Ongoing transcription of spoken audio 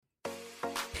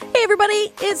Hey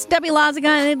everybody, it's Debbie Lazaga,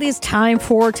 and it is time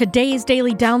for today's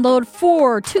daily download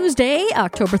for Tuesday,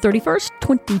 October 31st,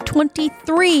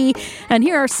 2023. And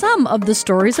here are some of the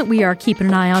stories that we are keeping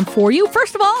an eye on for you.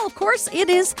 First of all, of course, it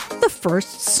is the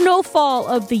first snowfall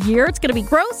of the year. It's going to be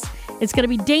gross. It's going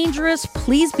to be dangerous.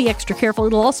 Please be extra careful.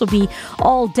 It'll also be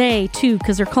all day, too,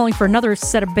 because they're calling for another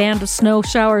set of band of snow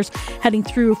showers heading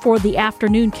through for the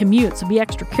afternoon commute. So be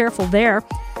extra careful there.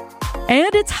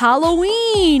 And it's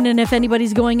Halloween, and if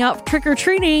anybody's going out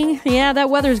trick-or-treating, that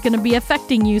weather's going to be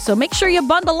affecting you. So make sure you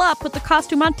bundle up, put the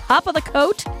costume on top of the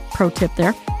coat. Pro tip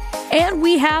there. And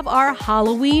we have our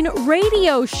Halloween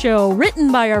radio show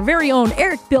written by our very own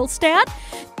Eric Bilstad.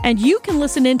 And you can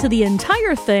listen into the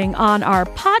entire thing on our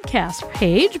podcast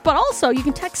page, but also you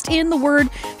can text in the word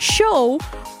show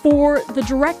for the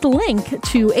direct link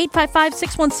to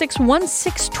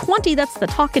 855-616-1620. That's the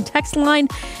talk and text line,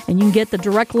 and you can get the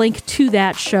direct link to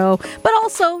that show. But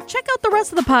also, check out the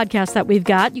rest of the podcast that we've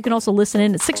got. You can also listen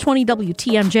in at 620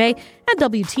 WTMJ and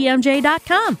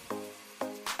WTMJ.com.